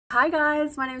Hi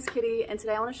guys, my name is Kitty and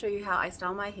today I want to show you how I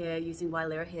style my hair using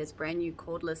Wylera Hair's brand new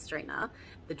cordless straightener,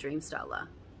 the Dreamstyler.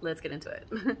 Let's get into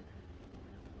it.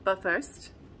 But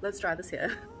first, let's dry this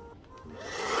hair.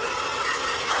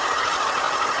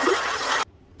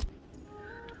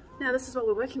 Now this is what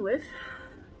we're working with.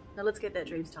 Now let's get that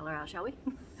Dreamstyler out, shall we?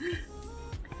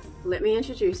 Let me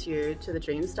introduce you to the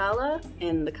Dreamstyler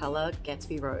in the color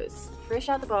Gatsby Rose. Fresh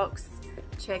out the box,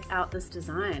 check out this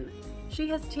design. She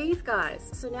has teeth, guys.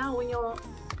 So now when you're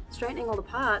straightening all the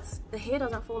parts, the hair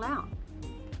doesn't fall out.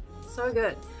 So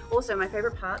good. Also, my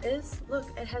favorite part is, look,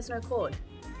 it has no cord.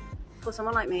 For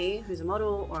someone like me, who's a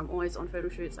model, or I'm always on photo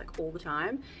shoots like all the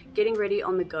time, getting ready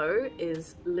on the go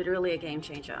is literally a game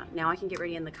changer. Now I can get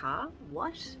ready in the car.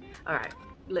 What? All right,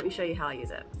 let me show you how I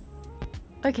use it.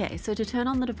 Okay, so to turn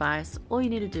on the device, all you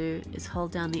need to do is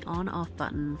hold down the on-off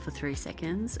button for 3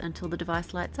 seconds until the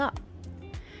device lights up.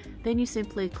 Then you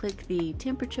simply click the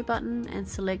temperature button and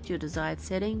select your desired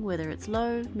setting, whether it's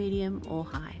low, medium or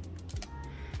high.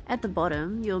 At the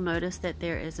bottom, you'll notice that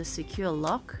there is a secure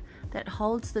lock that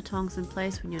holds the tongs in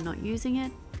place when you're not using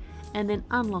it and then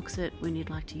unlocks it when you'd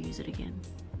like to use it again.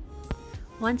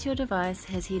 Once your device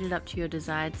has heated up to your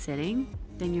desired setting,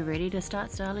 then you're ready to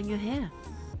start styling your hair.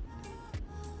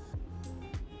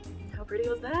 How pretty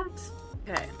was that?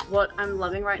 Okay, what I'm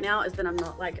loving right now is that I'm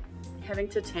not like having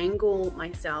to tangle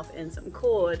myself in some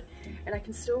cord, and I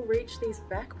can still reach these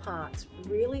back parts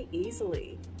really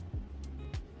easily.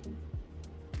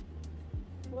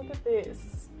 Look at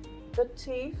this. The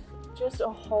teeth just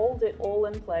hold it all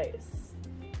in place.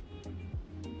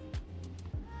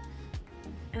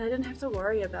 And I didn't have to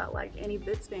worry about like any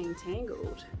bits being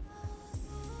tangled.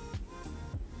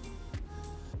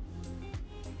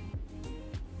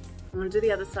 I'm going to do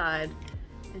the other side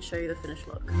and show you the finished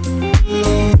look.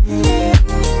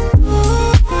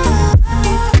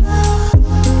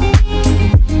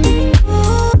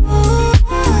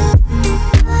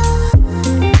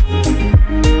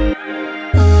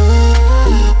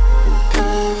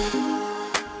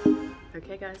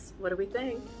 Okay guys, what do we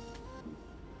think?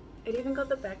 It even got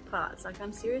the back parts. Like,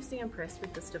 I'm seriously impressed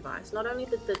with this device. Not only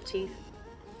did the teeth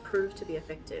prove to be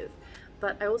effective,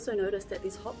 but I also noticed that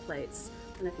these hot plates,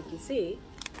 I don't know if you can see,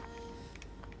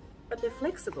 but they're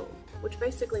flexible, which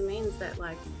basically means that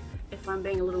like if I'm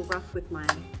being a little rough with my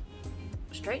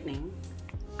straightening,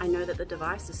 I know that the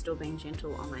device is still being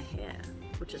gentle on my hair,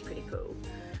 which is pretty cool.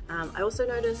 I also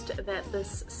noticed that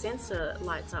this sensor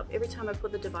lights up every time I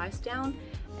put the device down,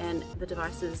 and the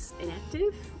device is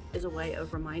inactive is a way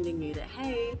of reminding you that,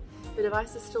 hey, the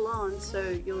device is still on,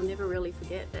 so you'll never really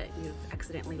forget that you've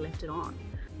accidentally left it on.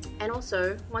 And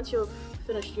also, once you've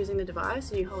finished using the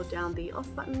device and you hold down the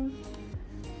off button,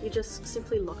 you just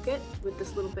simply lock it with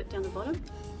this little bit down the bottom,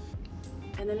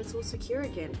 and then it's all secure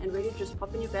again and ready to just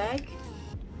pop in your bag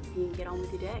and you can get on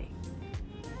with your day.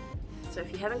 So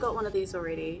if you haven't got one of these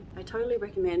already, I totally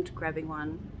recommend grabbing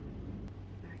one.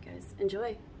 Alright guys,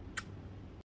 enjoy!